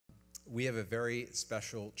we have a very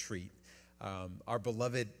special treat. Our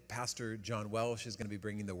beloved Pastor John Welsh is going to be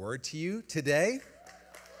bringing the word to you today.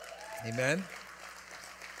 Amen.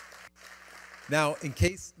 Now, in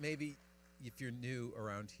case maybe if you're new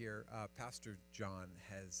around here, Pastor John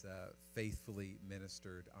has faithfully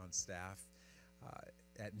ministered on staff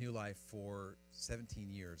at New Life for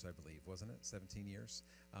 17 years, I believe, wasn't it? 17 years.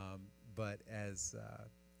 But as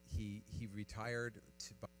he retired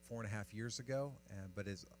about 4.5 years ago, but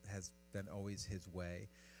has been always his way.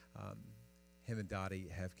 Him and Dottie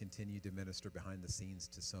have continued to minister behind the scenes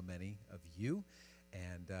to so many of you,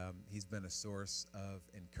 and he's been a source of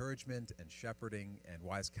encouragement and shepherding and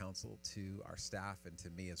wise counsel to our staff and to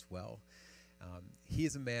me as well. He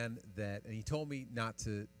is a man that, and he told me not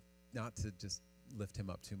to just lift him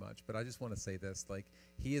up too much, but I just want to say this, like,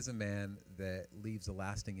 he is a man that leaves a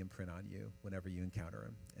lasting imprint on you whenever you encounter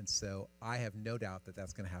him. And so I have no doubt that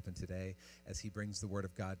that's going to happen today as he brings the word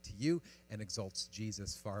of God to you and exalts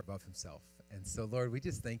Jesus far above himself. And so, Lord, we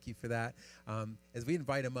just thank you for that. As we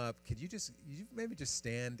invite him up, could you maybe just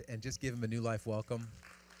stand and just give him a New Life welcome?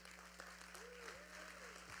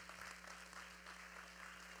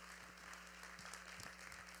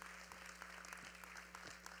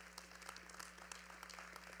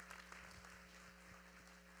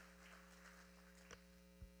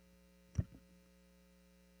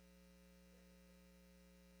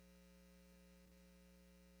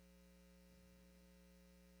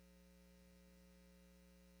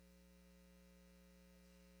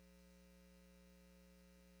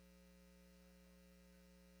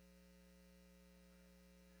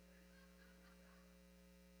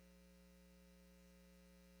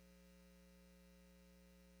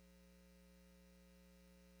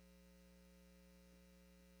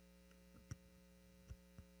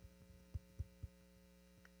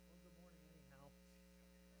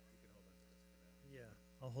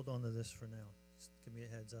 I'll hold on to this for now. Just give me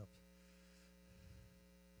a heads up.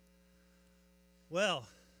 Well,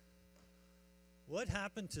 what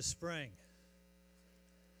happened to spring?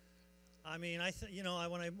 I mean,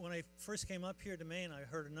 when I first came up here to Maine, I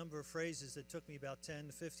heard a number of phrases that took me about 10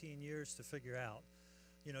 to 15 years to figure out.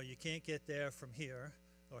 You know, you can't get there from here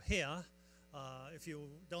or here. If you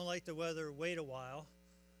don't like the weather, wait a while.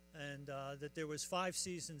 And that there was 5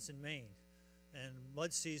 seasons in Maine, and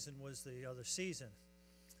mud season was the other season.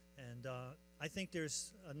 And I think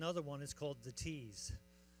there's another one. It's called the Tease.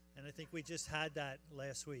 And I think we just had that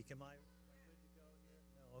last week. Am I good to go here?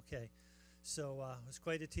 No, okay. So it was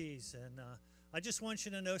quite a tease. And I just want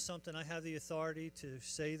you to know something. I have the authority to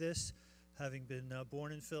say this, having been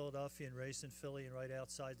born in Philadelphia and raised in Philly and right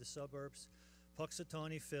outside the suburbs.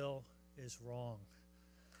 Punxsutawney Phil is wrong.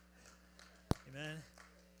 Amen.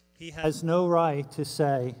 He has no right to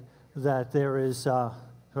say that there is...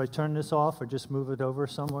 do I turn this off or just move it over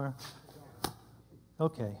somewhere?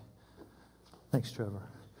 Okay. Thanks, Trevor.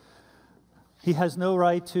 He has no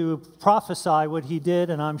right to prophesy what he did,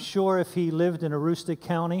 and I'm sure if he lived in Aroostook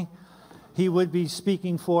County, he would be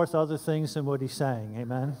speaking forth other things than what he's saying.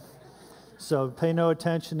 Amen? So pay no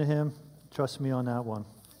attention to him. Trust me on that one.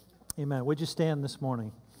 Amen. Would you stand this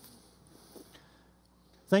morning?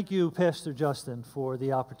 Thank you, Pastor Justin, for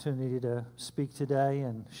the opportunity to speak today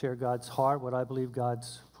and share God's heart, what I believe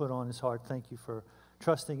God's put on his heart. Thank you for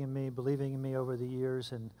trusting in me, believing in me over the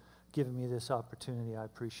years, and giving me this opportunity. I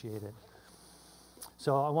appreciate it.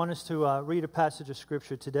 So I want us to read a passage of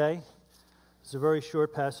Scripture today. It's a very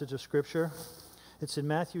short passage of Scripture. It's in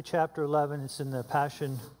Matthew chapter 11. It's in the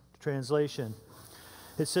Passion Translation.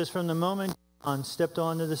 It says, "From the moment John stepped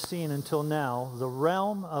onto the scene until now, the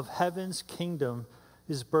realm of heaven's kingdom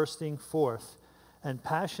is bursting forth, and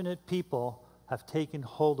passionate people have taken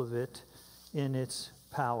hold of it in its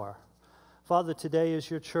power." Father, today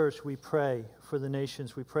as your church, we pray for the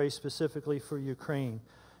nations. We pray specifically for Ukraine,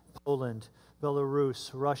 Poland,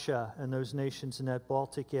 Belarus, Russia, and those nations in that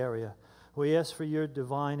Baltic area. We ask for your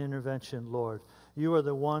divine intervention, Lord. You are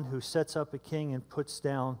the one who sets up a king and puts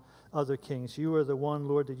down other kings. You are the one,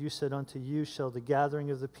 Lord, that you said, "Unto you shall the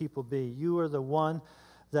gathering of the people be." You are the one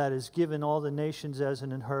that is given all the nations as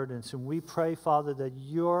an inheritance. And we pray, Father, that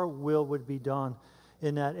your will would be done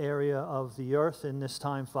in that area of the earth in this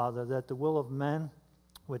time, Father, that the will of men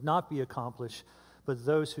would not be accomplished, but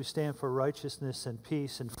those who stand for righteousness and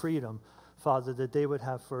peace and freedom, Father, that they would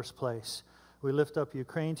have first place. We lift up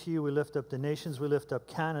Ukraine to you. We lift up the nations. We lift up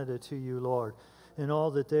Canada to you, Lord, and all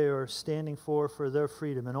that they are standing for their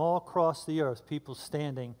freedom. And all across the earth, people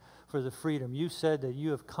standing for the freedom. You said that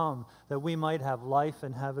you have come that we might have life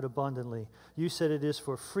and have it abundantly. You said it is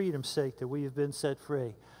for freedom's sake that we have been set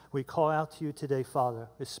free. We call out to you today, Father,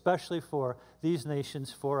 especially for these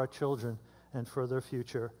nations, for our children, and for their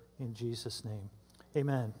future. in Jesus' name.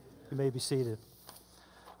 Amen. You may be seated.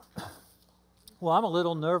 Well, I'm a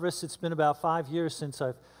little nervous. It's been about 5 years since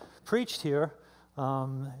I've preached here.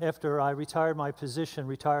 After I retired my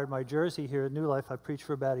jersey here at New Life, I preached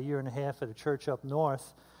for about 1.5 years at a church up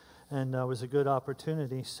north, and it was a good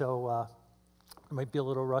opportunity. So I might be a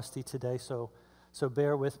little rusty today, so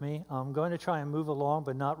bear with me. I'm going to try and move along,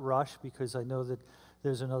 but not rush, because I know that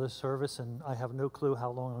there's another service, and I have no clue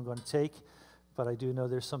how long I'm going to take. But I do know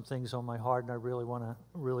there's some things on my heart, and I really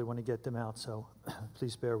want to get them out. So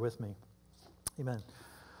please bear with me. Amen.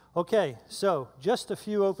 Okay, so just a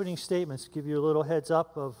few opening statements to give you a little heads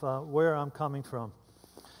up of where I'm coming from.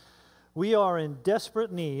 We are in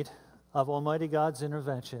desperate need of Almighty God's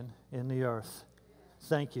intervention in the earth.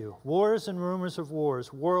 Thank you. Wars and rumors of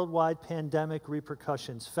wars, worldwide pandemic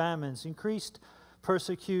repercussions, famines, increased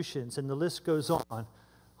persecutions, and the list goes on,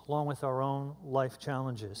 along with our own life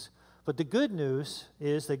challenges. But the good news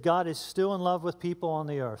is that God is still in love with people on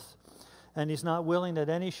the earth. And he's not willing that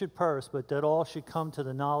any should perish, but that all should come to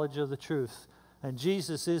the knowledge of the truth. And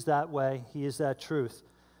Jesus is that way. He is that truth.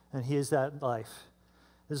 And he is that life.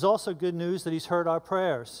 There's also good news that he's heard our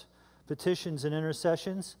prayers, petitions, and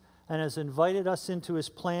intercessions, and has invited us into his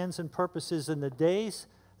plans and purposes in the days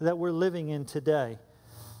that we're living in today.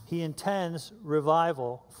 He intends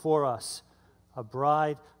revival for us. A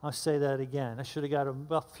bride, I'll say that again. I should have got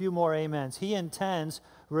a few more amens. He intends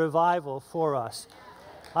revival for us.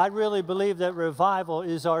 I really believe that revival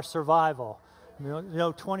is our survival. You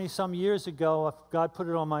know, 20-some years ago, God put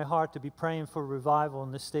it on my heart to be praying for revival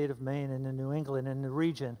in the state of Maine and in New England and the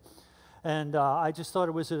region. And I just thought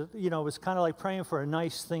it was, it was kind of like praying for a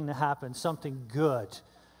nice thing to happen, something good,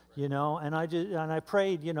 And I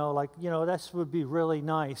prayed, that would be really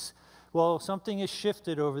nice. Well, something has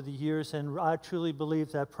shifted over the years, and I truly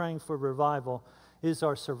believe that praying for revival is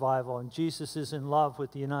our survival. And Jesus is in love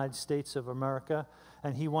with the United States of America,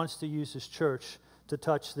 and he wants to use his church to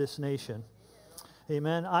touch this nation.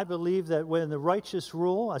 Amen. I believe that when the righteous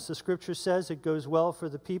rule, as the scripture says, it goes well for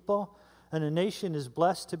the people, and a nation is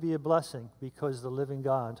blessed to be a blessing because the living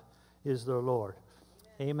God is their Lord.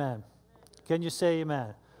 Amen. Can you say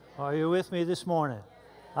amen? Are you with me this morning?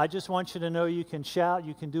 I just want you to know you can shout,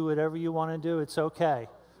 you can do whatever you want to do. It's okay.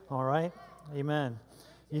 All right? Amen.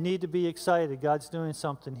 You need to be excited. God's doing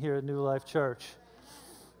something here at New Life Church.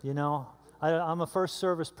 I'm a first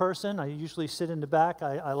service person. I usually sit in the back.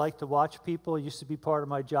 I like to watch people. It used to be part of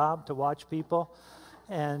my job to watch people.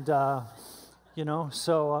 And,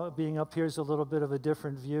 so being up here is a little bit of a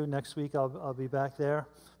different view. Next week I'll be back there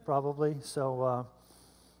probably. So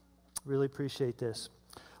really appreciate this.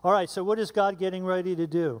 All right, so what is God getting ready to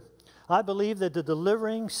do? I believe that the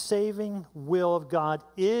delivering, saving will of God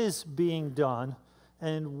is being done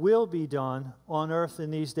and will be done on earth in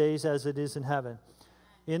these days as it is in heaven,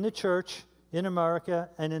 in the church, in America,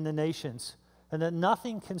 and in the nations, and that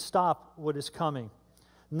nothing can stop what is coming.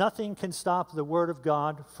 Nothing can stop the Word of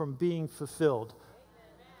God from being fulfilled.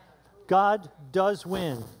 God does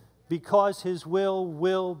win because his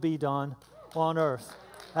will be done on earth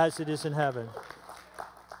as it is in heaven.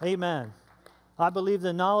 Amen. I believe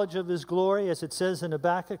the knowledge of his glory, as it says in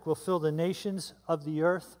Habakkuk, will fill the nations of the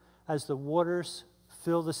earth as the waters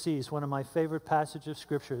fill the seas. One of my favorite passages of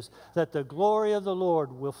scriptures, that the glory of the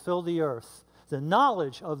Lord will fill the earth. The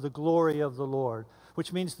knowledge of the glory of the Lord,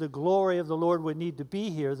 which means the glory of the Lord would need to be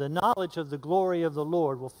here. The knowledge of the glory of the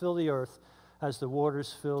Lord will fill the earth as the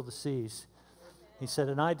waters fill the seas. He said,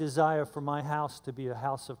 and I desire for my house to be a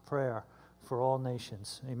house of prayer for all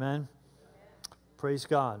nations. Amen. Praise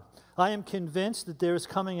God. I am convinced that there is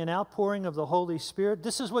coming an outpouring of the Holy Spirit.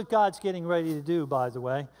 This is what God's getting ready to do, by the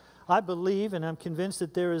way. I believe and I'm convinced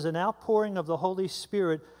that there is an outpouring of the Holy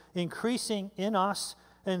Spirit increasing in us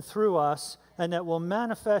and through us, and that will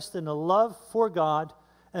manifest in a love for God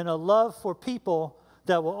and a love for people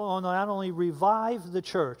that will not only revive the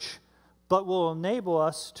church, but will enable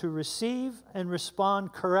us to receive and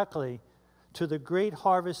respond correctly to the great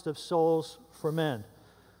harvest of souls for men,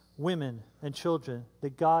 women, and children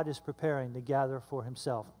that God is preparing to gather for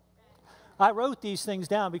himself. I wrote these things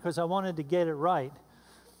down because I wanted to get it right.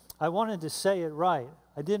 I wanted to say it right.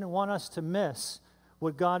 I didn't want us to miss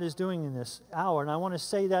what God is doing in this hour. And I want to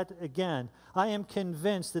say that again. I am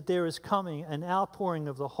convinced that there is coming an outpouring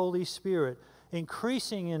of the Holy Spirit,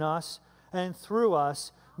 increasing in us and through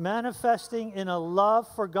us, manifesting in a love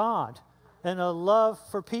for God and a love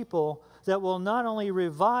for people that will not only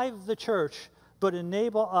revive the church, but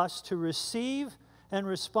enable us to receive and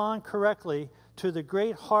respond correctly to the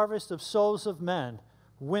great harvest of souls of men,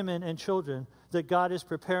 women, and children that God is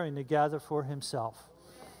preparing to gather for himself.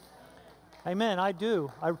 Amen. I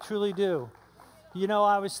do. I truly do. You know,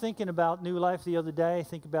 I was thinking about New Life the other day. I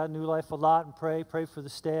think about New Life a lot and pray for the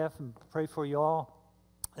staff and pray for you all.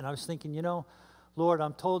 And I was thinking, you know, Lord,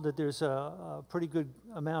 I'm told that there's a pretty good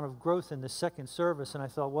amount of growth in the second service. And I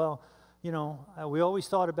thought, well, you know, we always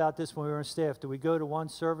thought about this when we were on staff. Do we go to one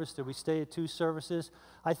service? Do we stay at 2 services?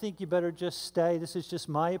 I think you better just stay. This is just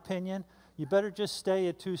my opinion. You better just stay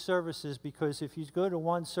at 2 services, because if you go to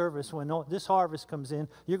one service, when this harvest comes in,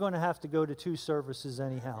 you're going to have to go to 2 services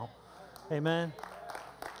anyhow. Amen.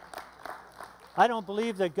 I don't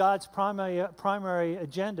believe that God's primary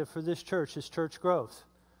agenda for this church is church growth.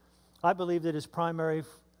 I believe that his primary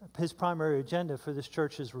agenda for this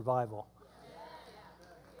church is revival.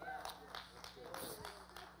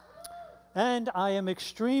 And I am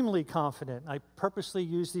extremely confident, I purposely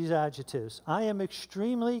use these adjectives, I am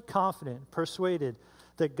extremely confident, persuaded,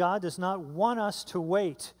 that God does not want us to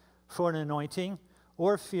wait for an anointing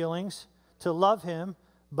or feelings to love him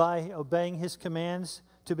by obeying his commands,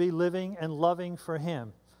 to be living and loving for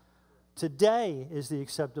him. Today is the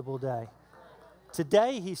acceptable day.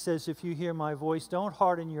 Today, he says, if you hear my voice, don't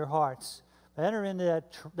harden your hearts. Enter into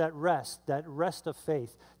that rest of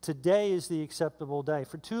faith. Today is the acceptable day.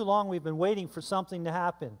 For too long, we've been waiting for something to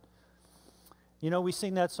happen. You know, we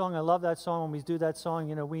sing that song. I love that song. When we do that song,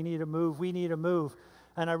 you know, we need a move. We need a move.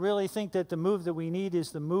 And I really think that the move that we need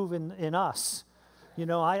is the move in us. You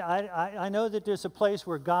know, I know that there's a place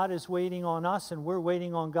where God is waiting on us and we're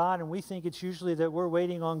waiting on God, and we think it's usually that we're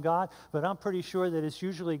waiting on God, but I'm pretty sure that it's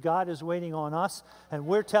usually God is waiting on us and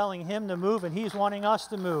we're telling him to move, and he's wanting us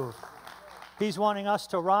to move. He's wanting us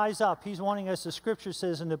to rise up. He's wanting us, the scripture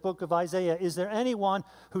says in the book of Isaiah, is there anyone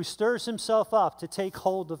who stirs himself up to take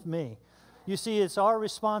hold of me? You see, it's our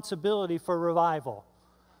responsibility for revival.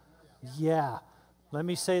 Yeah. Let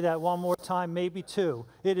me say that one more time, maybe 2.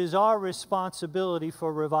 It is our responsibility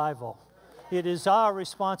for revival. It is our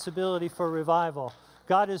responsibility for revival.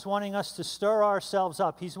 God is wanting us to stir ourselves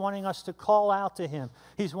up. He's wanting us to call out to him.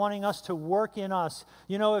 He's wanting us to work in us.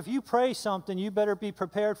 You know, if you pray something, you better be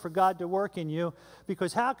prepared for God to work in you,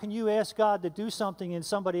 because how can you ask God to do something in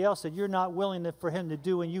somebody else that you're not willing for him to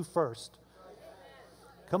do in you first?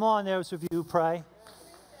 Come on, those of you who pray.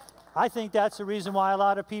 I think that's the reason why a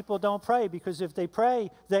lot of people don't pray, because if they pray,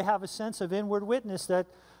 they have a sense of inward witness that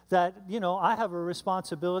you know, I have a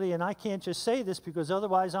responsibility and I can't just say this because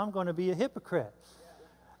otherwise I'm going to be a hypocrite.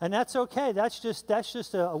 And that's okay. That's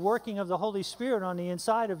just a working of the Holy Spirit on the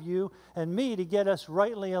inside of you and me to get us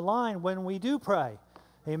rightly aligned when we do pray.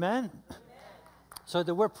 Amen? So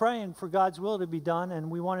that we're praying for God's will to be done, and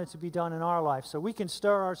we want it to be done in our life. So we can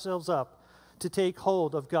stir ourselves up to take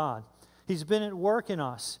hold of God. He's been at work in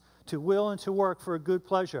us, to will and to work for a good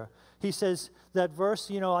pleasure. He says that verse,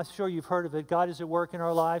 you know, I'm sure you've heard of it. God is at work in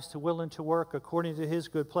our lives to will and to work according to his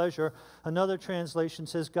good pleasure. Another translation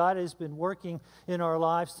says God has been working in our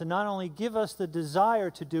lives to not only give us the desire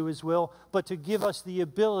to do his will, but to give us the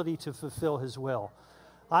ability to fulfill his will.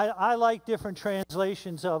 I like different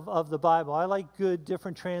translations of the Bible. I like good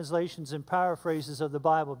different translations and paraphrases of the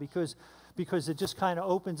Bible because it just kind of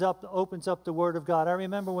opens up the Word of God. I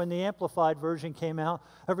remember when the Amplified Version came out,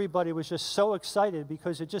 everybody was just so excited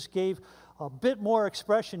because it just gave a bit more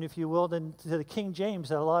expression, if you will, than to the King James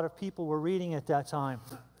that a lot of people were reading at that time.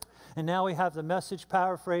 And now we have the Message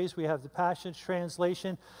paraphrase, we have the Passion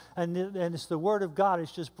Translation, and it's the Word of God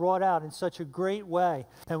is just brought out in such a great way.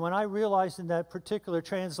 And when I realized in that particular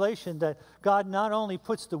translation that God not only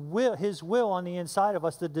puts his will on the inside of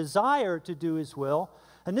us, the desire to do his will,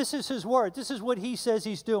 and this is his word, this is what he says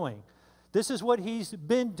he's doing. This is what he's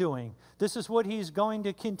been doing. This is what he's going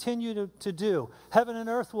to continue to do. Heaven and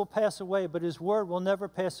earth will pass away, but his word will never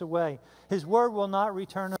pass away. His word will not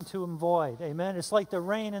return unto him void. Amen? It's like the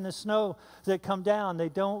rain and the snow that come down. They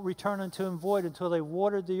don't return unto him void until they've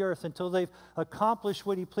watered the earth, until they've accomplished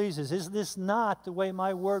what he pleases. Is this not the way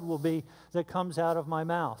my word will be that comes out of my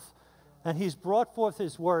mouth? And he's brought forth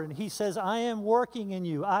his word, and he says, I am working in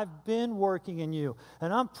you. I've been working in you.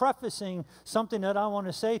 And I'm prefacing something that I want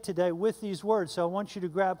to say today with these words, so I want you to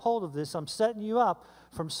grab hold of this. I'm setting you up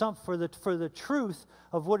for the truth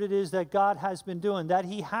of what it is that God has been doing, that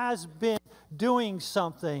he has been doing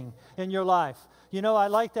something in your life. You know, I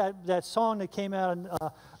like that song that came out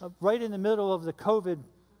right in the middle of the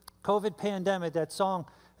COVID pandemic, that song.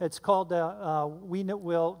 It's called, the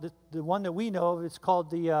one that we know, it's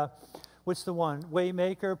called what's the one?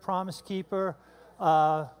 Waymaker, Promise Keeper,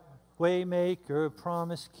 Waymaker,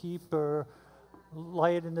 Promise Keeper,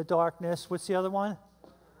 Light in the Darkness. What's the other one?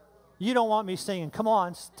 You don't want me singing. Come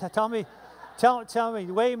on, tell me,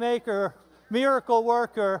 Waymaker, Miracle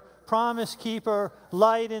Worker, promise keeper,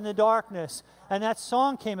 light in the darkness. And that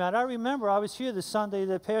song came out. I remember I was here the Sunday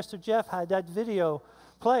that Pastor Jeff had that video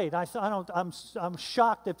played. I'm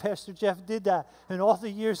shocked that Pastor Jeff did that in all the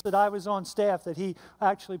years that I was on staff, that he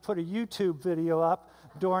actually put a YouTube video up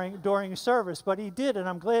during service. But he did, and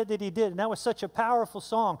I'm glad that he did. And that was such a powerful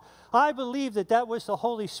song. I believe that that was the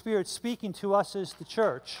Holy Spirit speaking to us as the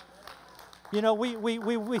church. You know,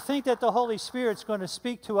 we think that the Holy Spirit's going to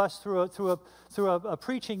speak to us through a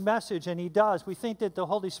preaching message, and He does. We think that the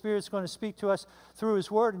Holy Spirit's going to speak to us through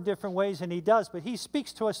His Word in different ways, and He does. But He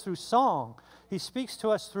speaks to us through song. He speaks to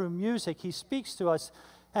us through music. He speaks to us,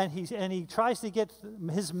 and He tries to get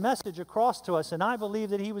His message across to us. And I believe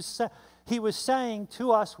that He was saying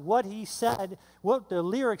to us what He said, what the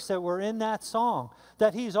lyrics that were in that song,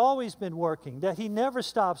 that He's always been working, that He never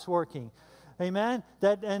stops working. Amen.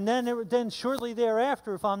 Then shortly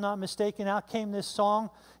thereafter, if I'm not mistaken, out came this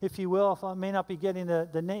song, if you will. If I may not be getting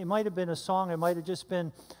the name, it might have been a song. It might have just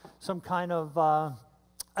been some kind of I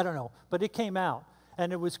don't know. But it came out,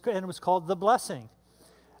 and it was called "The Blessing."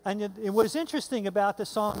 And it was interesting about the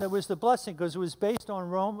song that was "The Blessing" because it was based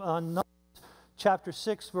on chapter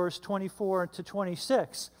 6, verse 24 to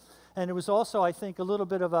 26. And it was also, I think, a little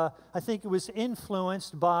bit of I think it was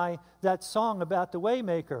influenced by that song about the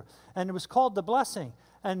Waymaker. And it was called "The Blessing."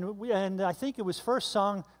 And I think it was first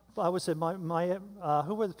sung, who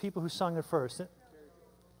were the people who sung it first?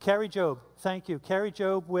 Carrie Job. Thank you. Carrie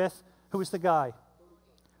Job with, who was the guy?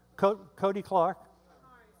 Cody Clark?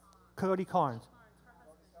 Cody Carnes.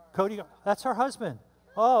 That's her husband.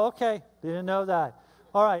 Oh, okay. Didn't know that.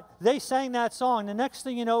 All right, they sang that song. The next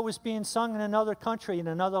thing you know, it was being sung in another country in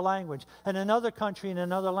another language, and another country in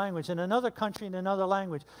another language, and another country in another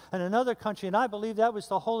language, and another country. And I believe that was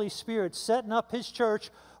the Holy Spirit setting up His church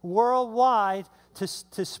worldwide to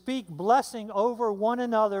speak blessing over one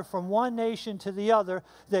another from one nation to the other,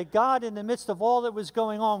 that God, in the midst of all that was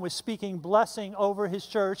going on, was speaking blessing over His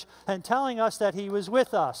church and telling us that He was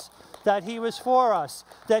with us, that He was for us,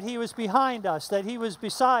 that He was behind us, that He was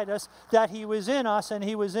beside us, that He was in us, and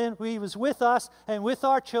He was with us and with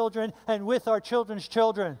our children and with our children's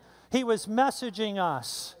children. He was messaging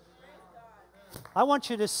us. I want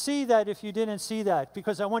you to see that if you didn't see that,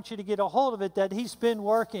 because I want you to get a hold of it, that He's been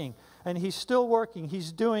working, and He's still working.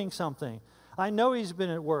 He's doing something. I know He's been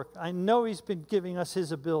at work. I know He's been giving us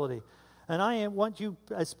His ability. And I want you,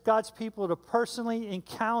 as God's people, to personally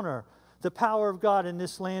encounter the power of God in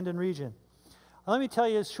this land and region. Let me tell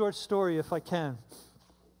you a short story, if I can.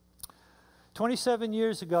 27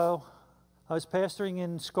 years ago, I was pastoring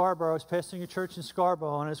in Scarborough. I was pastoring a church in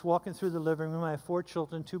Scarborough, and I was walking through the living room. I have 4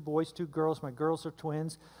 children, 2 boys, 2 girls. My girls are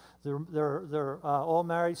twins. They're all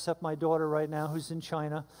married, except my daughter right now, who's in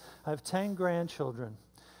China. I have 10 grandchildren.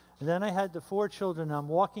 And then I had the 4 children. I'm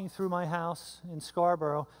walking through my house in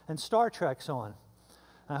Scarborough, and Star Trek's on.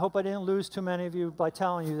 I hope I didn't lose too many of you by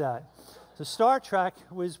telling you that. So Star Trek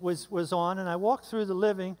was on, and I walked through the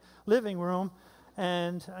living room,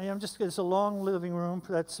 and it's a long living room.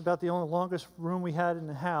 That's about the only longest room we had in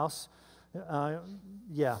the house.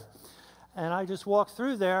 Yeah. And I just walked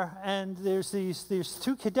through there, and there's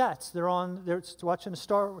 2 cadets. They're watching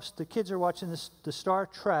the kids are watching the Star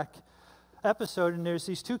Trek episode, and there's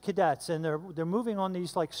these 2 cadets, and they're moving on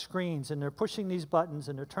these like screens, and they're pushing these buttons,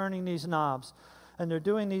 and they're turning these knobs, and they're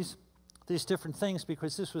doing these different things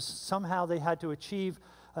because this was somehow they had to achieve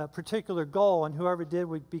a particular goal, and whoever did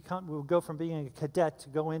would go from being a cadet to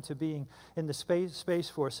go into being in the Space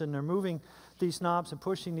Force. And they're moving these knobs and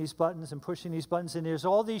pushing these buttons, and there's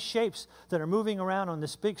all these shapes that are moving around on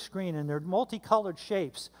this big screen, and they're multicolored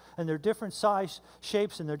shapes, and they're different size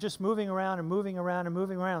shapes, and they're just moving around and moving around and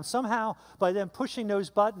moving around. Somehow, by them pushing those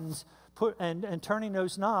buttons and turning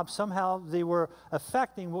those knobs, somehow they were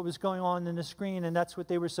affecting what was going on in the screen, and that's what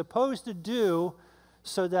they were supposed to do,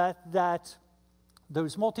 so that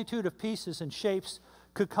those multitude of pieces and shapes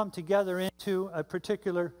could come together into a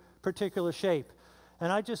particular shape.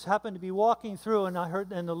 And I just happened to be walking through, and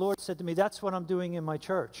the Lord said to me, "That's what I'm doing in my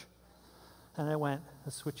church." And I went,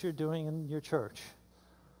 "That's what you're doing in your church?"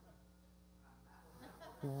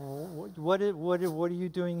 What are you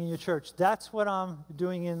doing in your church? That's what I'm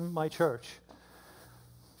doing in my church.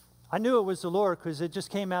 I knew it was the Lord because it just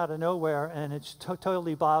came out of nowhere, and it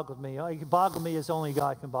totally boggled me. It boggled me as only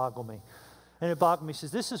God can boggle me. And it boggled me. He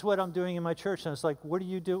says, "This is what I'm doing in my church." And I was like, "What do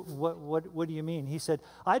you do? What do you mean?" He said,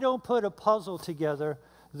 "I don't put a puzzle together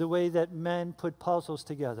the way that men put puzzles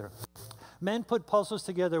together. Men put puzzles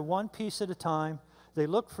together one piece at a time. They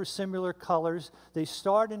look for similar colors. They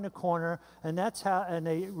start in the corner, and that's how. And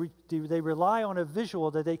they rely on a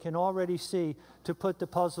visual that they can already see to put the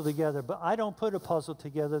puzzle together. But I don't put a puzzle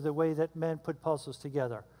together the way that men put puzzles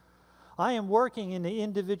together." I am working in the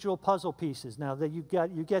individual puzzle pieces. Now that you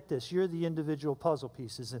get this, you're the individual puzzle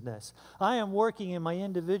pieces in this. I am working in my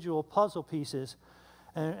individual puzzle pieces,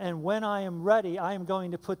 and when I am ready, I am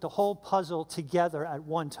going to put the whole puzzle together at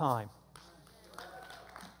one time.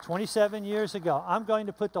 27 years ago, I'm going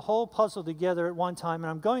to put the whole puzzle together at one time, and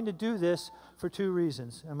I'm going to do this for two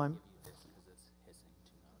reasons. Okay,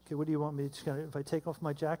 what do you want me to, if I take off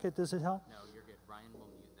my jacket, does it help? No, you're good. Ryan will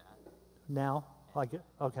mute that. Now?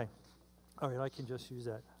 Okay. All right, I can just use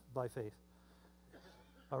that by faith.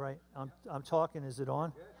 All right, I'm talking. Is it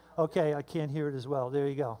on? Okay, I can't hear it as well. There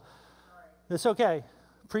you go. That's okay.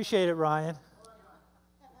 Appreciate it, Ryan.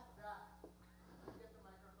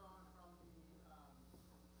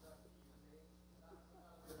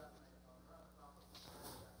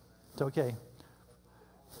 It's okay.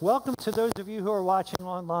 Welcome to those of you who are watching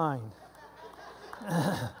online.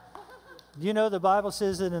 You know, the Bible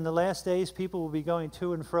says that in the last days, people will be going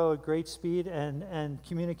to and fro at great speed, and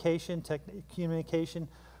communication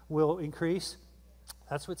will increase.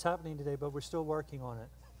 That's what's happening today, but we're still working on it.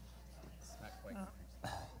 It's not quite.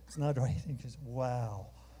 It's not right. Because, wow,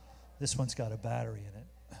 this one's got a battery in it.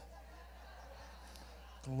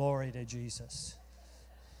 Glory to Jesus.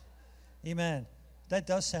 Amen. That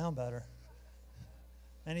does sound better.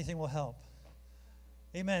 Anything will help.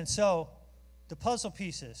 Amen. So, the puzzle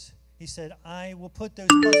pieces. He said, I will put those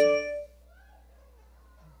puzzle.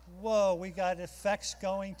 Whoa, we got effects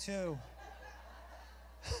going too.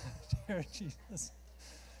 Dear Jesus.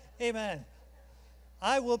 Amen.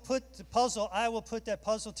 I will put that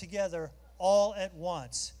puzzle together all at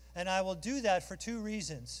once. And I will do that for two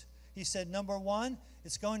reasons. He said, number one,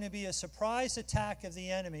 it's going to be a surprise attack of the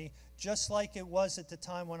enemy, just like it was at the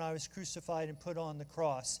time when I was crucified and put on the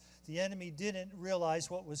cross. The enemy didn't realize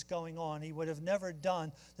what was going on. He would have never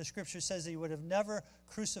done, the scripture says he would have never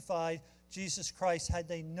crucified Jesus Christ had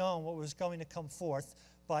they known what was going to come forth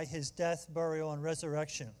by his death, burial, and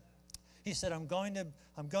resurrection. He said, I'm going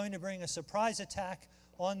to bring a surprise attack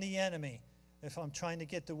on the enemy, if I'm trying to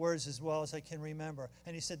get the words as well as I can remember.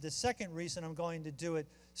 And he said, the second reason I'm going to do it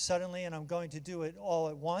suddenly and I'm going to do it all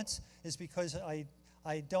at once is because I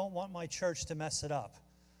don't want my church to mess it up.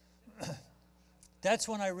 That's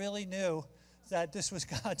when I really knew that this was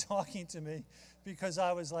God talking to me, because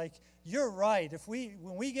I was like, you're right.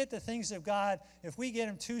 When we get the things of God, if we get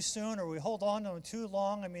them too soon or we hold on to them too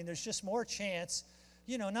long, I mean, there's just more chance,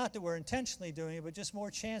 not that we're intentionally doing it, but just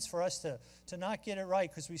more chance for us to not get it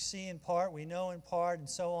right, because we see in part, we know in part, and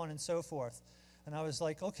so on and so forth. And I was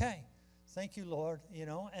like, okay, thank you, Lord,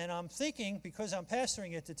 And I'm thinking, because I'm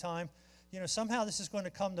pastoring at the time, somehow this is going to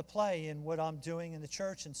come to play in what I'm doing in the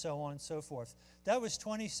church and so on and so forth. That was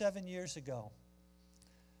 27 years ago.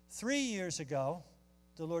 3 years ago,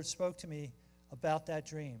 the Lord spoke to me about that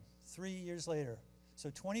dream. 3 years later. So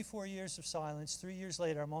 24 years of silence. 3 years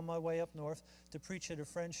later, I'm on my way up north to preach at a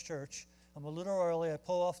friend's church. I'm a little early. I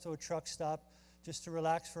pull off to a truck stop just to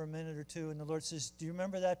relax for a minute or two. And the Lord says, do you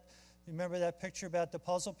remember that picture about the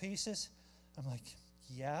puzzle pieces? I'm like,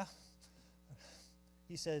 yeah.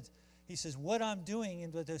 He says, what I'm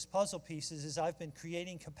doing with those puzzle pieces is I've been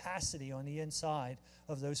creating capacity on the inside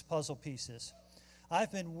of those puzzle pieces.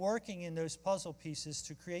 I've been working in those puzzle pieces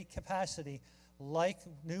to create capacity like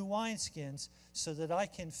new wineskins so that I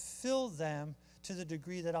can fill them to the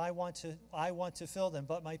degree that I want to fill them.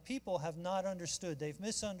 But my people have not understood. They've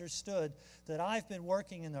misunderstood that I've been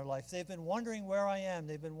working in their life. They've been wondering where I am.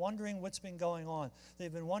 They've been wondering what's been going on.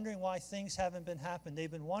 They've been wondering why things haven't been happening. They've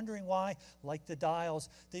been wondering why, like the dials,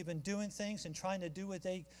 they've been doing things and trying to do what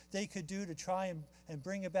they could do to try and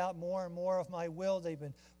bring about more and more of my will. They've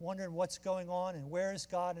been wondering what's going on and where is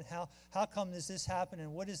God and how come does this happen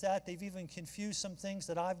and what is that. They've even confused some things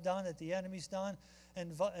that I've done that the enemy's done.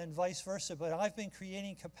 And vice versa. But I've been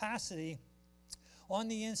creating capacity on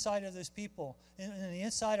the inside of those people, in the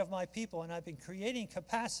inside of my people, and I've been creating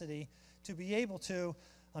capacity to be able to,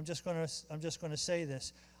 I'm just going to say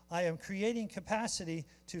this, I am creating capacity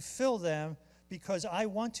to fill them because I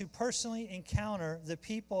want to personally encounter the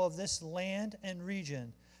people of this land and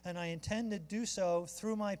region, and I intend to do so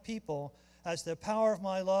through my people as the power of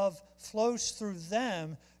my love flows through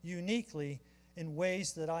them uniquely in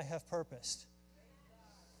ways that I have purposed.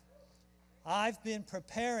 I've been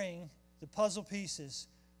preparing the puzzle pieces,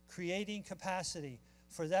 creating capacity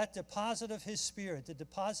for that deposit of His Spirit, the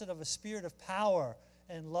deposit of a spirit of power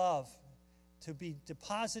and love to be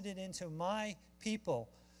deposited into my people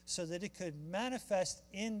so that it could manifest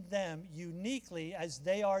in them uniquely as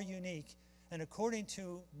they are unique and according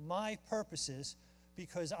to my purposes,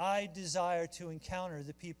 because I desire to encounter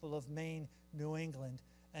the people of Maine, New England,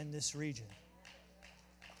 and this region.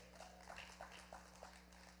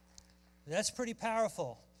 That's pretty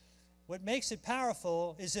powerful. What makes it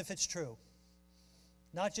powerful is if it's true.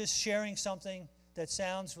 Not just sharing something that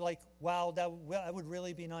sounds like, wow, that would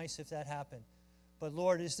really be nice if that happened. But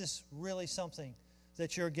Lord, is this really something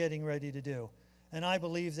that you're getting ready to do? And I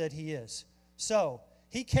believe that he is. So,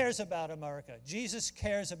 he cares about America. Jesus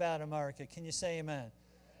cares about America. Can you say amen?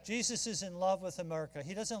 Jesus is in love with America.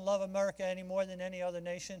 He doesn't love America any more than any other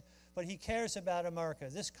nation, but he cares about America.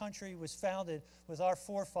 This country was founded with our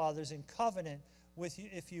forefathers in covenant with,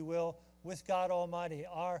 if you will, with God Almighty.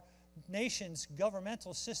 Our nation's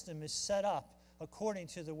governmental system is set up according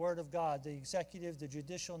to the Word of God. The executive, the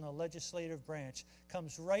judicial, and the legislative branch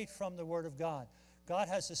comes right from the Word of God. God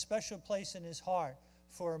has a special place in his heart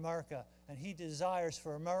for America, and he desires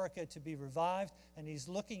for America to be revived, and he's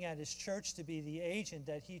looking at his church to be the agent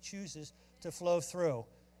that he chooses to flow through.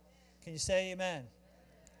 Can you say amen?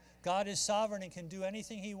 God is sovereign and can do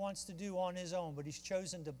anything he wants to do on his own, but he's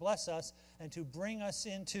chosen to bless us and to bring us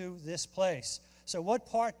into this place. So what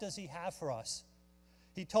part does he have for us?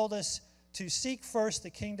 He told us to seek first the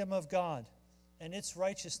kingdom of God and its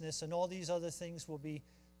righteousness, and all these other things will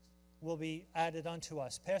be added unto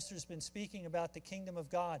us. Pastor's been speaking about the kingdom of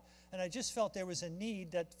God, and I just felt there was a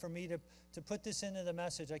need that for me to put this into the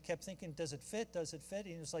message. I kept thinking, does it fit? Does it fit?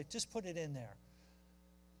 And he was like, just put it in there.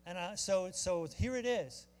 And so here it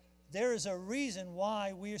is. There is a reason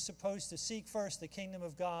why we are supposed to seek first the kingdom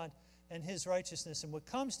of God and his righteousness. And what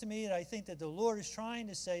comes to me that I think that the Lord is trying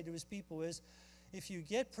to say to his people is, if you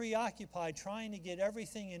get preoccupied trying to get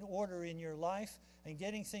everything in order in your life and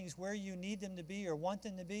getting things where you need them to be or want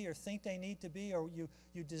them to be or think they need to be or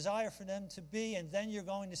you desire for them to be, and then you're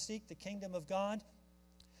going to seek the kingdom of God,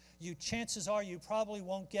 chances are you probably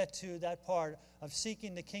won't get to that part of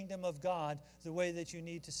seeking the kingdom of God the way that you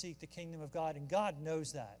need to seek the kingdom of God, and God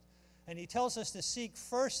knows that. And he tells us to seek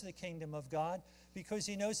first the kingdom of God because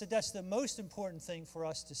he knows that that's the most important thing for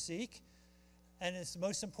us to seek, and it's the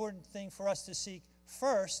most important thing for us to seek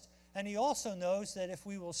first. And he also knows that if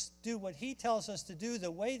we will do what he tells us to do, the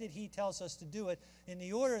way that he tells us to do it, in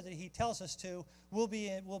the order that he tells us to, we'll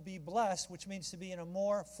be blessed, which means to be in a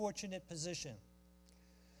more fortunate position.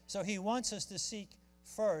 So he wants us to seek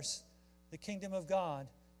first the kingdom of God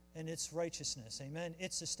and its righteousness. Amen.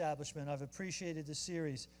 Its establishment. I've appreciated the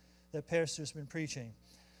series that Pastor's been preaching.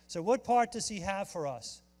 So what part does he have for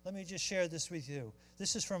us? Let me just share this with you.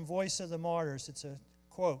 This is from Voice of the Martyrs. It's a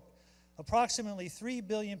quote. Approximately 3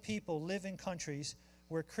 billion people live in countries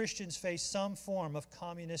where Christians face some form of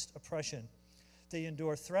communist oppression. They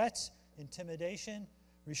endure threats, intimidation,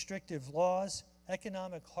 restrictive laws,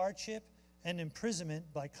 economic hardship, and imprisonment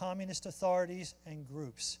by communist authorities and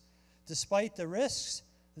groups. Despite the risks,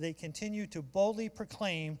 they continue to boldly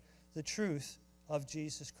proclaim the truth of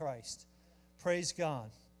Jesus Christ. Praise God.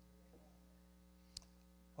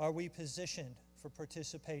 Are we positioned for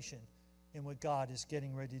participation in what God is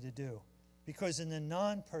getting ready to do? Because in the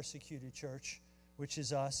non-persecuted church, which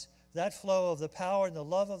is us, that flow of the power and the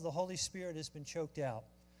love of the Holy Spirit has been choked out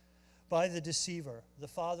by the deceiver, the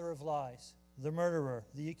father of lies, the murderer,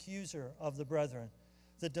 the accuser of the brethren.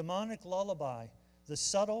 The demonic lullaby, the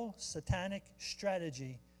subtle satanic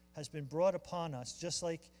strategy has been brought upon us, just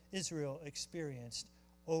like Israel experienced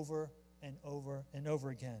over and over and over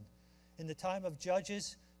again. In the time of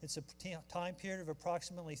Judges, it's a time period of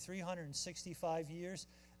approximately 365 years.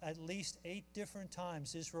 At least 8 different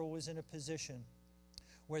times Israel was in a position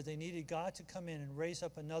where they needed God to come in and raise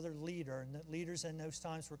up another leader. And the leaders in those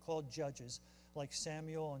times were called judges, like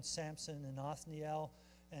Samuel and Samson and Othniel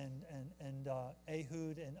and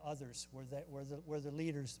Ehud and others were the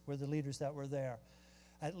leaders that were there.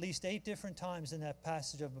 At least 8 different times in that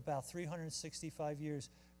passage of about 365 years,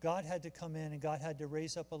 God had to come in and God had to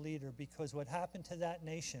raise up a leader, because what happened to that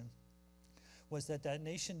nation was that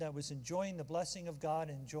nation that was enjoying the blessing of God,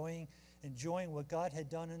 enjoying what God had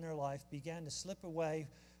done in their life, began to slip away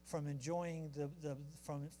from enjoying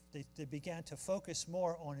they began to focus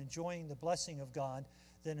more on enjoying the blessing of God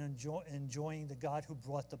than enjoying the God who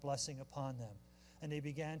brought the blessing upon them. And they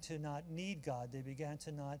began to not need God. They began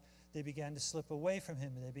to slip away from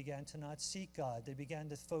him. They began to not seek God. They began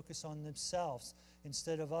to focus on themselves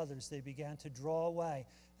instead of others. They began to draw away,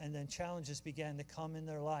 and then challenges began to come in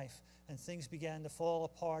their life, and things began to fall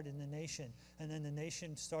apart in the nation. And then the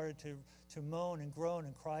nation started to moan and groan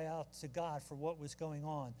and cry out to God for what was going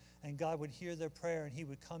on. And God would hear their prayer, and he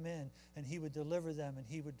would come in, and he would deliver them, and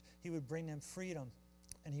he would bring them freedom.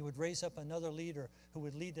 And he would raise up another leader who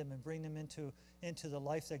would lead them and bring them into the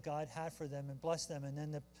life that God had for them and bless them. And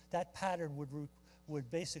then that pattern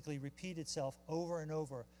would basically repeat itself over and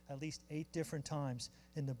over, at least 8 different times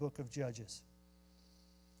in the book of Judges.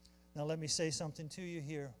 Now let me say something to you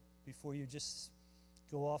here before you just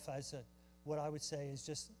go off as what I would say is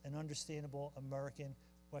just an understandable American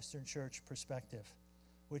Western Church perspective,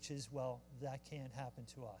 which is, well, that can't happen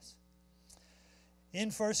to us. In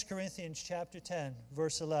 1 Corinthians chapter 10,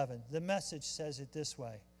 verse 11, the Message says it this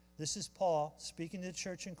way. This is Paul speaking to the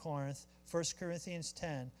church in Corinth, 1 Corinthians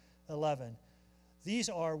 10, 11. These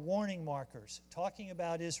are warning markers, talking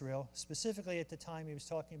about Israel. Specifically at the time he was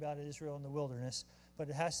talking about Israel in the wilderness, but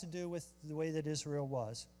it has to do with the way that Israel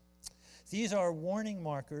was. These are warning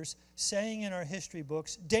markers saying in our history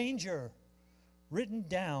books, danger, written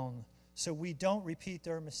down so we don't repeat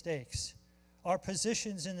their mistakes. Our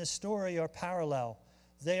positions in the story are parallel.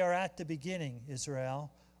 They are at the beginning, Israel.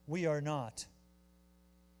 We are not.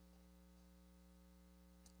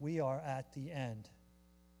 We are at the end.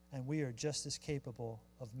 And we are just as capable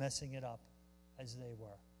of messing it up as they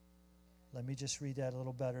were. Let me just read that a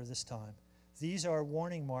little better this time. These are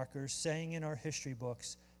warning markers saying in our history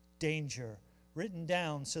books, danger, written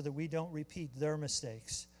down so that we don't repeat their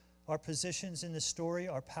mistakes. Our positions in the story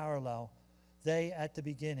are parallel. They at the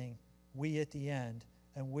beginning, we at the end,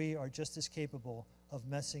 and we are just as capable of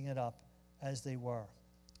messing it up as they were.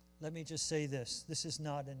 Let me just say this. This is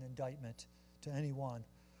not an indictment to anyone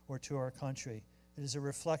or to our country. It is a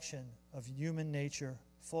reflection of human nature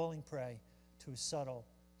falling prey to a subtle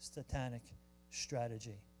satanic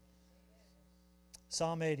strategy.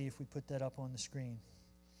 Psalm 80, if we put that up on the screen.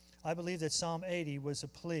 I believe that Psalm 80 was a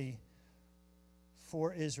plea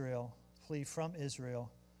for Israel, plea from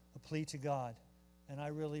Israel, a plea to God. And I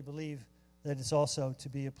really believe that it's also to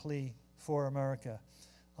be a plea for America.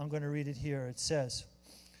 I'm going to read it here. It says,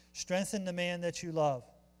 strengthen the man that you love,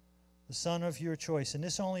 the son of your choice. And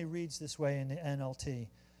this only reads this way in the NLT.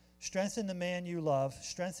 Strengthen the man you love.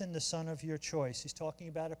 Strengthen the son of your choice. He's talking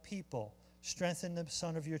about a people. Strengthen the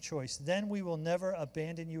son of your choice. Then we will never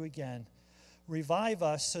abandon you again. Revive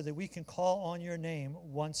us so that we can call on your name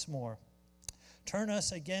once more. Turn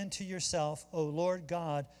us again to yourself, O Lord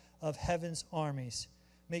God of heaven's armies.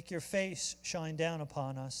 Make your face shine down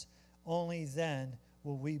upon us. Only then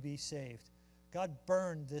will we be saved. God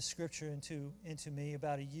burned this scripture into me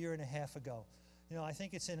about 1.5 years ago. You know, I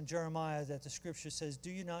think it's in Jeremiah that the scripture says, do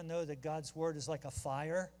you not know that God's word is like a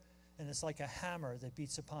fire and it's like a hammer that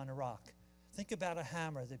beats upon a rock? Think about a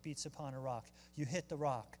hammer that beats upon a rock. You hit the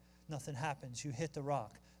rock, nothing happens. You hit the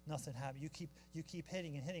rock, nothing happens. You keep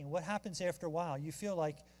hitting and hitting. What happens after a while? You feel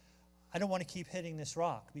like, I don't want to keep hitting this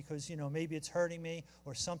rock because, you know, maybe it's hurting me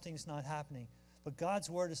or something's not happening. But God's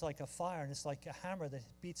word is like a fire, and it's like a hammer that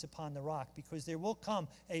beats upon the rock, because there will come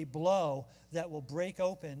a blow that will break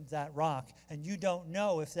open that rock, and you don't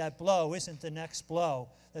know if that blow isn't the next blow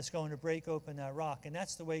that's going to break open that rock. And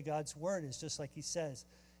that's the way God's word is, just like he says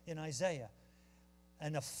in Isaiah.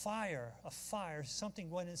 And a fire, something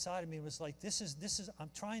went inside of me and was like, this is, I'm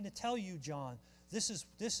trying to tell you, John, this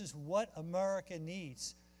is what America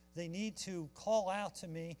needs. They need to call out to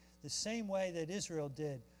me the same way that Israel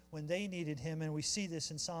did when they needed him, and we see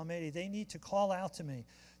this in Psalm 80. They need to call out to me.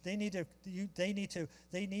 They need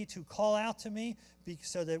to call out to me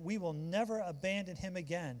so that we will never abandon him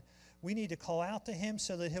again. We need to call out to him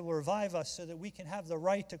so that he will revive us, so that we can have the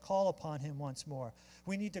right to call upon him once more.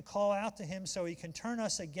 We need to call out to him so he can turn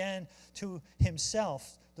us again to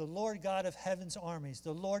himself, the Lord God of heaven's armies,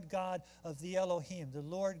 the Lord God of the Elohim, the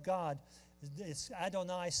Lord God. It's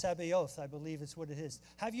Adonai Sabaoth, I believe it's what it is.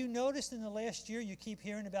 Have you noticed in the last year you keep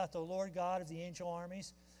hearing about the Lord God of the angel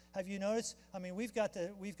armies? Have you noticed? I mean, we've got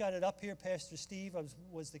it up here. Pastor Steve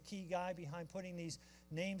was the key guy behind putting these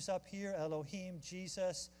names up here: Elohim,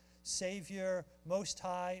 Jesus, Savior, Most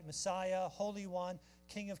High, Messiah, Holy One,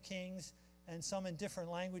 King of Kings, and some in different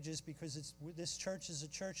languages, because this church is a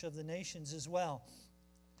church of the nations as well.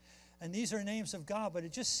 And these are names of God, but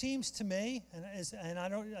it just seems to me,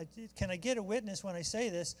 can I get a witness when I say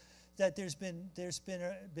this, that there's been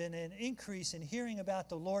an increase in hearing about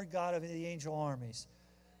the Lord God of the angel armies.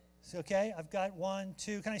 So, okay, I've got 1,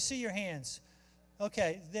 2. Can I see your hands?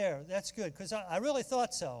 Okay, there, that's good, because I really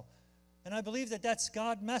thought so. And I believe that that's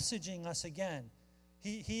God messaging us again.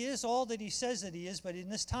 He is all that he says that he is, but in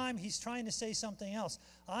this time he's trying to say something else.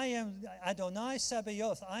 I am Adonai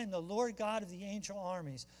Sabaoth. I am the Lord God of the angel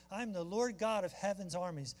armies. I am the Lord God of heaven's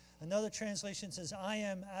armies. Another translation says, I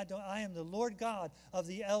am the Lord God of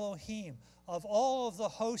the Elohim, of all of the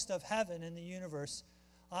host of heaven and the universe.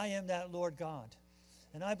 I am that Lord God.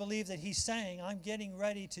 And I believe that he's saying, I'm getting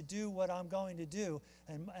ready to do what I'm going to do,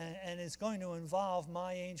 and it's going to involve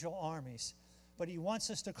my angel armies. But he wants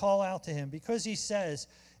us to call out to him, because he says,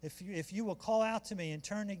 if you will call out to me and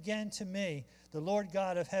turn again to me, the Lord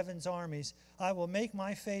God of heaven's armies, I will make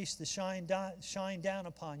my face to shine down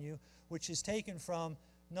upon you, which is taken from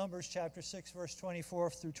Numbers chapter 6, verse 24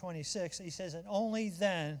 through 26. He says, and only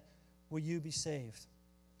then will you be saved.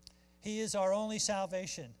 He is our only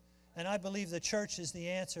salvation. And I believe the church is the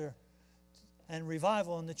answer, and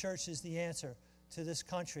revival in the church is the answer to this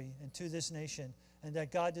country and to this nation, and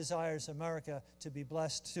that God desires America to be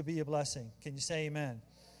blessed, to be a blessing. Can you say amen?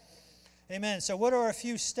 Amen. So what are a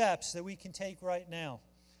few steps that we can take right now?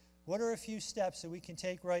 What are a few steps that we can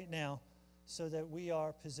take right now so that we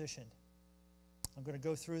are positioned? I'm going to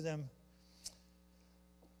go through them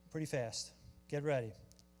pretty fast. Get ready.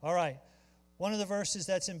 All right. One of the verses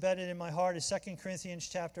that's embedded in my heart is 2 Corinthians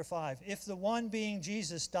chapter 5. If the one being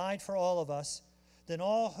Jesus died for all of us, then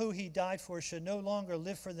all who he died for should no longer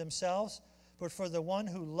live for themselves, but for the one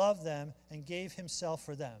who loved them and gave himself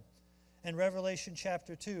for them. And Revelation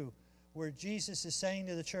chapter 2, where Jesus is saying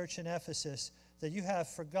to the church in Ephesus that you have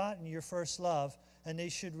forgotten your first love, and they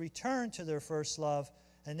should return to their first love,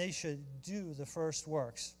 and they should do the first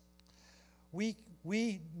works. We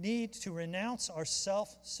need to renounce our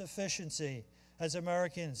self-sufficiency as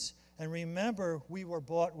Americans and remember we were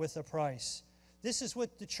bought with a price. This is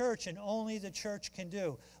what the church and only the church can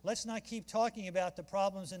do. Let's not keep talking about the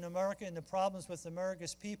problems in America and the problems with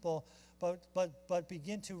America's people, but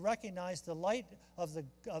begin to recognize the light of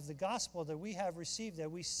the gospel that we have received,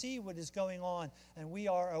 that we see what is going on and we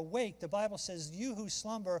are awake. The Bible says, you who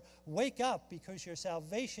slumber, wake up because your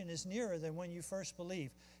salvation is nearer than when you first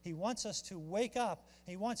believed. He wants us to wake up.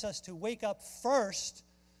 He wants us to wake up first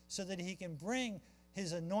so that he can bring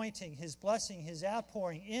his anointing, his blessing, his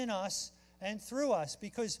outpouring in us and through us.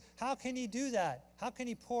 Because how can he do that? How can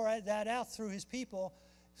he pour that out through his people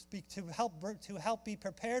to help be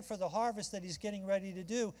prepared for the harvest that he's getting ready to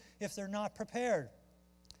do if they're not prepared?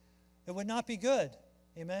 It would not be good.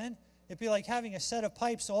 Amen? It'd be like having a set of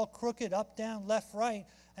pipes all crooked, up, down, left, right,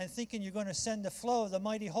 and thinking you're going to send the flow of the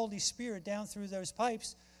mighty Holy Spirit down through those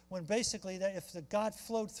pipes, when basically that if the God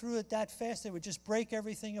flowed through it that fast, it would just break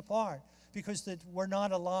everything apart because we're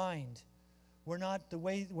not aligned. We're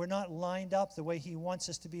not lined up the way he wants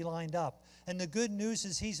us to be lined up. And the good news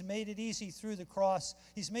is he's made it easy through the cross.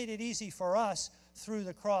 He's made it easy for us through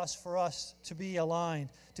the cross for us to be aligned,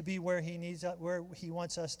 to be where he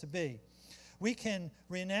wants us to be. We can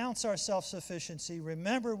renounce our self-sufficiency.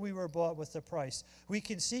 Remember we were bought with a price. We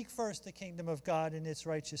can seek first the kingdom of God and its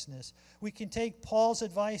righteousness. We can take Paul's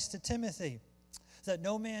advice to Timothy, that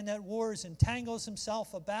no man that wars entangles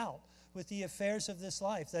himself about with the affairs of this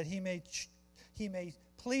life, that he may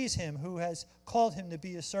please him who has called him to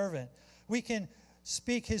be a servant. We can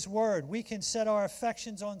speak his word. We can set our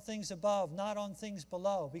affections on things above, not on things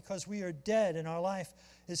below, because we are dead and our life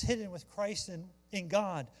is hidden with Christ in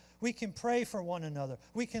God. We can pray for one another.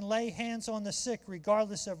 We can lay hands on the sick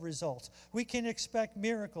regardless of results. We can expect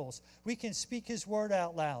miracles. We can speak his word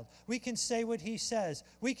out loud. We can say what he says.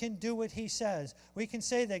 We can do what he says. We can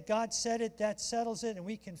say that God said it, that settles it, and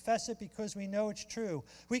we confess it because we know it's true.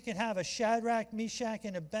 We can have a Shadrach, Meshach,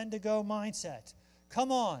 and Abednego mindset.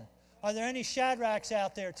 Come on. Are there any Shadrachs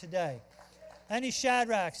out there today? Any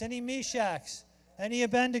Shadrachs, any Meshachs, any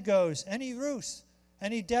Abednegos, any Ruths,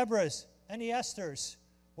 any Deborahs, any Esthers?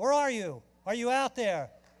 Where are you? Are you out there?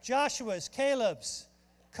 Joshua's, Caleb's.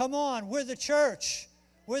 Come on, we're the church.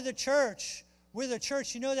 We're the church. We're the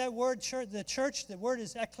church. You know that word, church, the word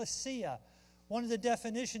is ecclesia. One of the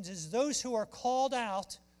definitions is those who are called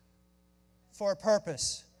out for a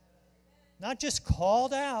purpose. Not just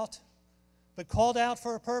called out, but called out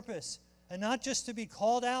for a purpose. And not just to be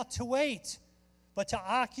called out to wait, but to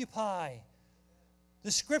occupy. The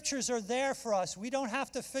scriptures are there for us. We don't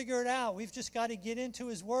have to figure it out. We've just got to get into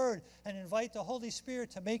his word and invite the Holy Spirit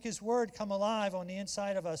to make his word come alive on the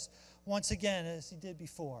inside of us once again as he did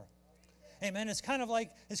before. Amen. It's kind of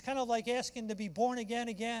like asking to be born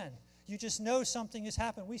again. You just know something has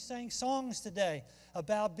happened. We sang songs today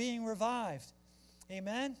about being revived.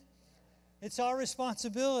 Amen. It's our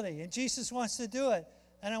responsibility, and Jesus wants to do it.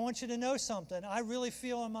 And I want you to know something. I really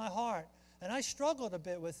feel in my heart, and I struggled a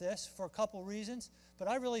bit with this for a couple reasons, but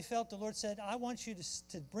I really felt the Lord said, I want you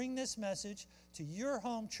to bring this message to your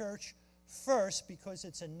home church first because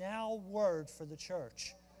it's a now word for the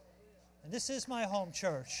church. And this is my home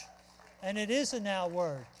church, and it is a now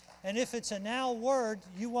word. And if it's a now word,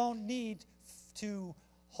 you won't need to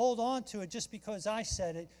hold on to it just because I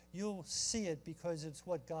said it. You'll see it because it's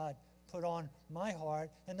what God put on my heart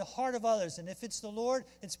and the heart of others. And if it's the Lord,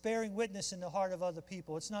 it's bearing witness in the heart of other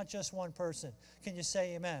people. It's not just one person. Can you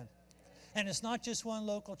say amen? And it's not just one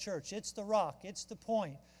local church. It's the rock. It's the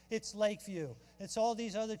point. It's Lakeview. It's all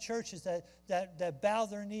these other churches that bow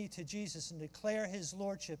their knee to Jesus and declare his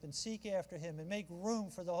lordship and seek after him and make room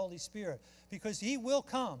for the Holy Spirit, because he will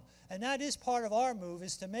come. And that is part of our move,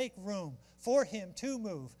 is to make room for him to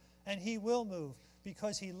move. And he will move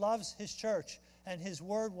because he loves his church, and his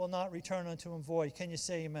word will not return unto him void. Can you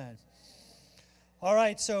say amen? All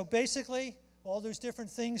right, so basically, all those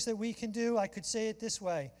different things that we can do, I could say it this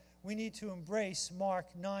way. We need to embrace Mark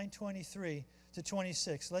 9:23 to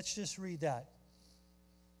 26. Let's just read that.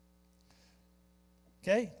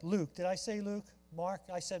 Okay, Luke. Did I say Luke? Mark?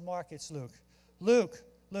 I said Mark, it's Luke. Luke,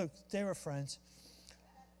 they were friends.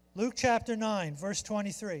 Luke chapter 9, verse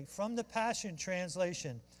 23, from the Passion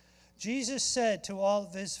Translation. Jesus said to all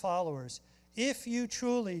of his followers, if you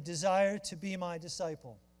truly desire to be my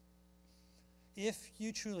disciple, if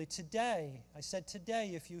you truly, today, I said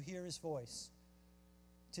today, if you hear his voice.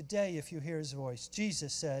 Today, if you hear his voice.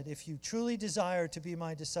 Jesus said, if you truly desire to be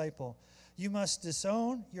my disciple, you must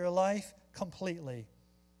disown your life completely.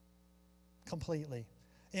 Completely.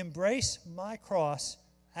 Embrace my cross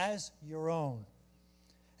as your own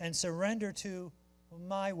and surrender to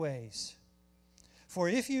my ways. For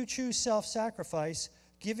if you choose self-sacrifice,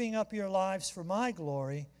 giving up your lives for my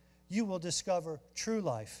glory, you will discover true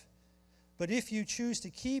life. But if you choose to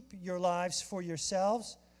keep your lives for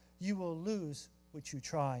yourselves, you will lose what you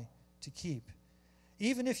try to keep.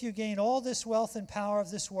 Even if you gain all this wealth and power of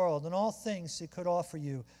this world and all things it could offer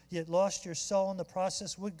you, yet lost your soul in the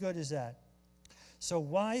process, what good is that? So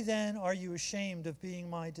why then are you ashamed of being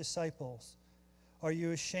my disciples? Are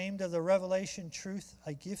you ashamed of the revelation truth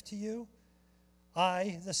I give to you?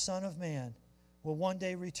 I, the Son of Man, will one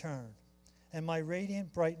day return, and my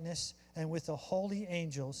radiant brightness, and with the holy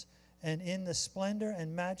angels, and in the splendor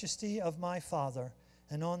and majesty of my Father.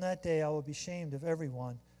 And on that day I will be ashamed of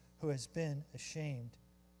everyone who has been ashamed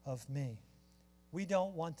of me. We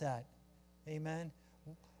don't want that. Amen?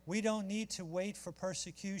 We don't need to wait for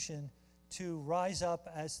persecution to rise up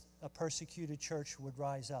as a persecuted church would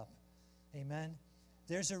rise up. Amen?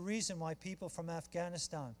 There's a reason why people from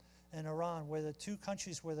Afghanistan and Iran, where the two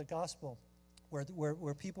countries where the gospel,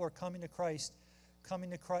 where people are coming to Christ,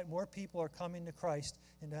 more people are coming to Christ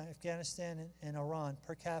in Afghanistan and Iran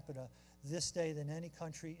per capita this day than any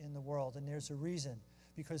country in the world. And there's a reason,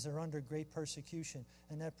 because they're under great persecution.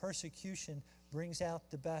 And that persecution brings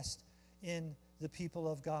out the best in the people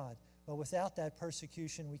of God. But without that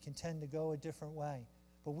persecution, we can tend to go a different way.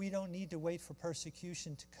 But we don't need to wait for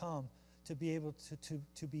persecution to come to be able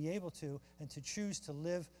to and to choose to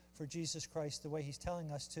live for Jesus Christ the way he's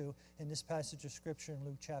telling us to in this passage of Scripture in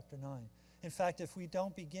Luke chapter 9. In fact, if we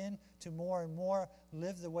don't begin to more and more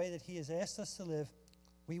live the way that he has asked us to live,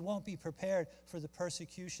 we won't be prepared for the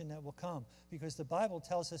persecution that will come. Because the Bible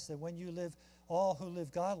tells us that when you live, all who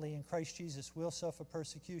live godly in Christ Jesus will suffer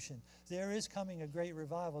persecution. There is coming a great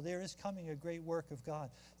revival. There is coming a great work of God.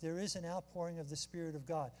 There is an outpouring of the Spirit of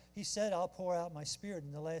God. He said, I'll pour out my Spirit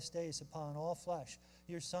in the last days upon all flesh.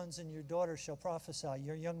 Your sons and your daughters shall prophesy.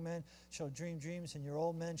 Your young men shall dream dreams, and your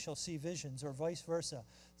old men shall see visions, or vice versa.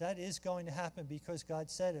 That is going to happen because God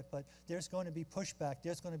said it, but there's going to be pushback.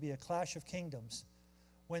 There's going to be a clash of kingdoms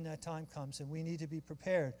when that time comes, and we need to be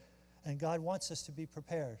prepared. And God wants us to be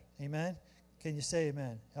prepared. Amen? Can you say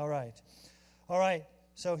amen? All right. All right,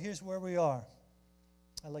 so here's where we are.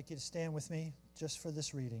 I'd like you to stand with me just for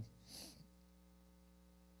this reading.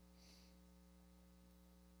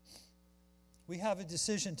 We have a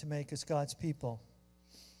decision to make as God's people.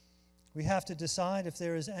 We have to decide if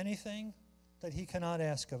there is anything that he cannot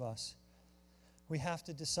ask of us. We have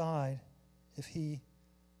to decide if he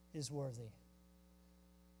is worthy.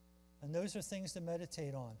 And those are things to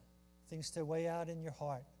meditate on, things to weigh out in your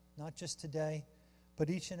heart, not just today, but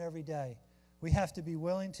each and every day. We have to be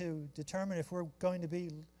willing to determine if we're going to be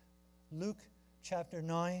Luke chapter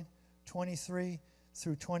 9, 23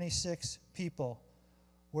 through 26 people,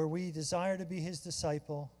 where we desire to be his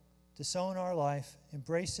disciple, disown our life,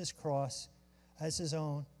 embrace his cross as his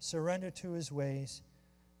own, surrender to his ways,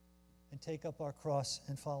 and take up our cross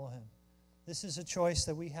and follow him. This is a choice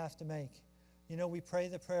that we have to make. You know, we pray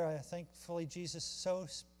the prayer. Thankfully, Jesus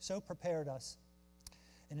so prepared us.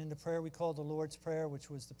 And in the prayer we call the Lord's Prayer, which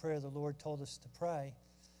was the prayer the Lord told us to pray,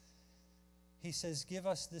 he says, give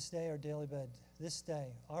us this day our daily bread. This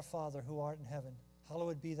day, our Father who art in heaven,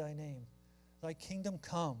 hallowed be thy name. Thy kingdom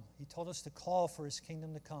come. He told us to call for his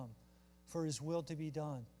kingdom to come, for his will to be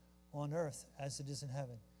done on earth as it is in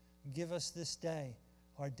heaven. Give us this day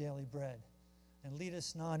our daily bread. And lead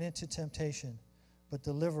us not into temptation, but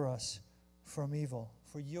deliver us from evil.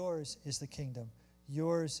 For yours is the kingdom,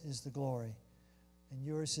 yours is the glory, and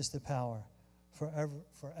yours is the power,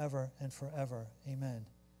 forever and forever. Amen.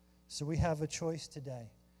 So we have a choice today.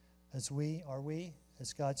 As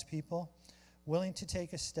God's people, willing to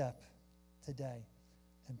take a step today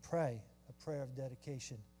and pray a prayer of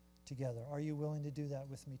dedication together? Are you willing to do that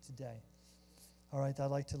with me today? All right, I'd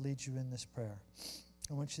like to lead you in this prayer.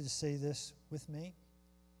 I want you to say this with me.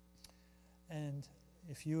 And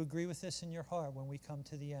if you agree with this in your heart when we come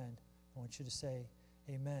to the end, I want you to say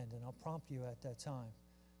amen. And I'll prompt you at that time.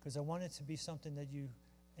 Because I want it to be something that you,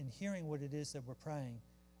 in hearing what it is that we're praying,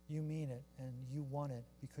 you mean it and you want it.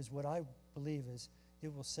 Because what I believe is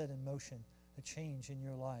it will set in motion a change in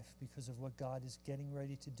your life because of what God is getting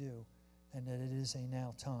ready to do, and that it is a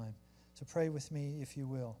now time. So pray with me if you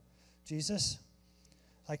will. Jesus,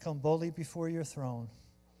 I come boldly before your throne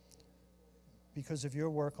because of your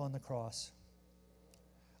work on the cross.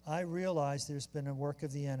 I realize there's been a work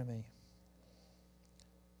of the enemy.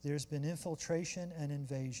 There's been infiltration and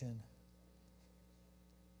invasion.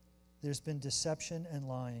 There's been deception and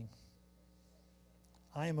lying.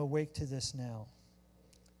 I am awake to this now.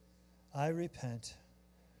 I repent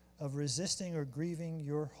of resisting or grieving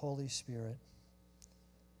your Holy Spirit,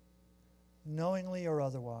 knowingly or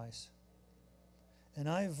otherwise. And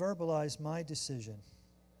I verbalize my decision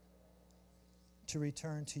to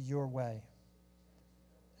return to your way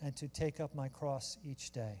and to take up my cross each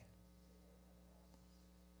day.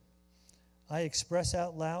 I express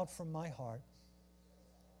out loud from my heart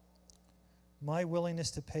my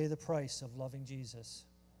willingness to pay the price of loving Jesus,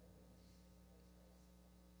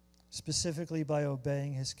 specifically by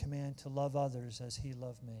obeying his command to love others as he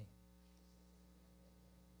loved me.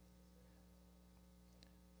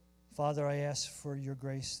 Father, I ask for your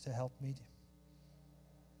grace to help me.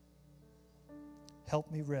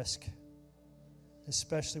 Help me risk,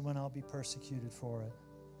 especially when I'll be persecuted for it.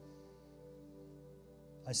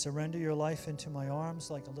 I surrender your life into my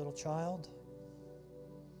arms like a little child.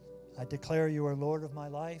 I declare you are Lord of my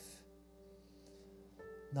life,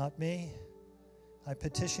 not me. I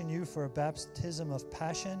petition you for a baptism of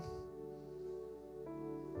passion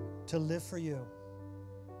to live for you,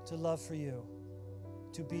 to love for you,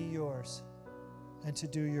 to be yours, and to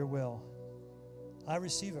do your will. I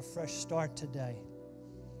receive a fresh start today.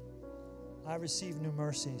 I receive new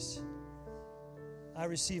mercies. I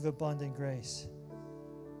receive abundant grace.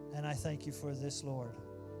 And I thank you for this, Lord.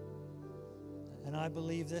 And I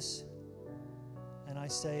believe this, and I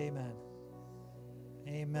say amen.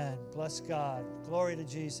 Amen. Bless God. Glory to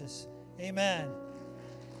Jesus. Amen.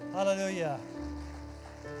 Hallelujah.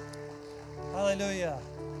 Hallelujah.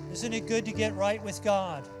 Isn't it good to get right with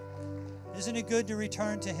God? Isn't it good to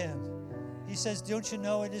return to him? He says, don't you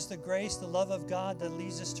know it is the grace, the love of God that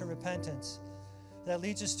leads us to repentance, that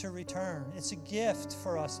leads us to return. It's a gift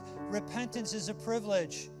for us. Repentance is a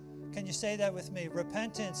privilege. Can you say that with me?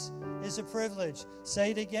 Repentance is a privilege.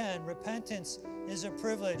 Say it again. Repentance is a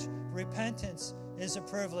privilege. Repentance is a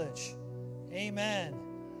privilege. Amen.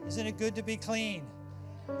 Isn't it good to be clean?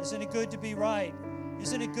 Isn't it good to be right?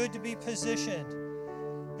 Isn't it good to be positioned?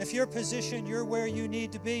 If you're positioned, you're where you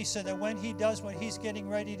need to be so that when he does what he's getting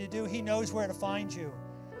ready to do, he knows where to find you.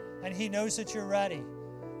 And he knows that you're ready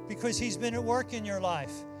because he's been at work in your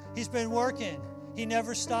life. He's been working. He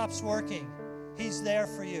never stops working. He's there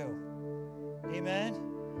for you. Amen?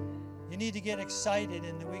 You need to get excited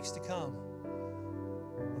in the weeks to come.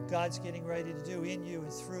 What God's getting ready to do in you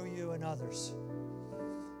and through you and others.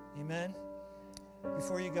 Amen?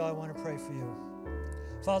 Before you go, I want to pray for you.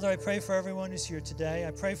 Father, I pray for everyone who's here today.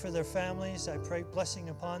 I pray for their families. I pray blessing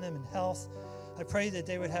upon them and health. I pray that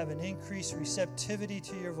they would have an increased receptivity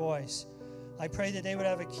to your voice. I pray that they would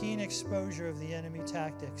have a keen exposure of the enemy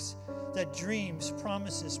tactics, that dreams,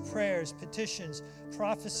 promises, prayers, petitions,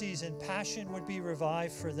 prophecies, and passion would be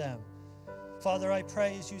revived for them. Father, I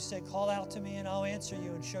pray, as you say, call out to me and I'll answer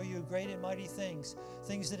you and show you great and mighty things,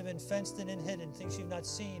 things that have been fenced in and hidden, things you've not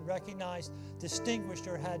seen, recognized, distinguished,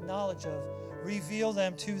 or had knowledge of. Reveal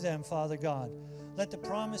them to them, Father God. Let the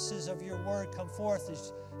promises of your word come forth,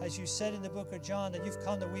 as you said in the book of John, that you've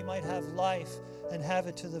come that we might have life and have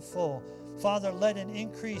it to the full. Father, let an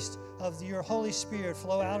increase of your Holy Spirit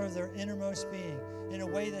flow out of their innermost being in a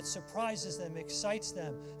way that surprises them, excites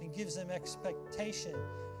them, and gives them expectation,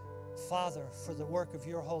 Father, for the work of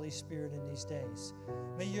your Holy Spirit in these days.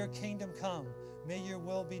 May your kingdom come. May your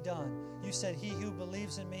will be done. You said, he who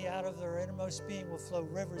believes in me, out of their innermost being will flow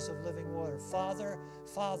rivers of living water. Father,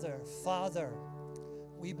 Father, Father,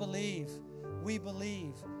 we believe. We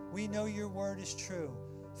believe. We know your word is true.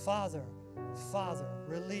 Father, Father,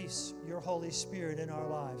 release your Holy Spirit in our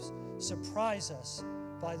lives. Surprise us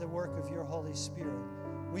by the work of your Holy Spirit.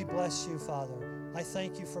 We bless you, Father. I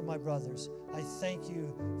thank you for my brothers. I thank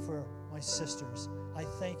you for my sisters. I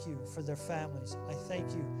thank you for their families. I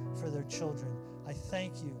thank you for their children. I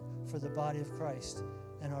thank you for the body of Christ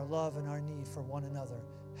and our love and our need for one another.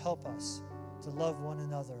 Help us to love one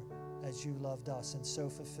another as you loved us and so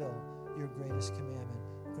fulfill your greatest commandment.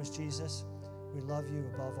 Because, Jesus, we love you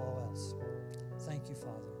above all else. Thank you,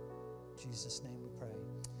 Father. In Jesus' name we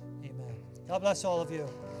pray. Amen. God bless all of you.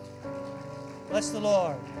 Bless the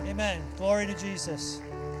Lord. Amen. Glory to Jesus.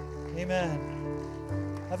 Amen.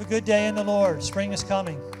 Have a good day in the Lord. Spring is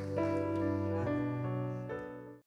coming.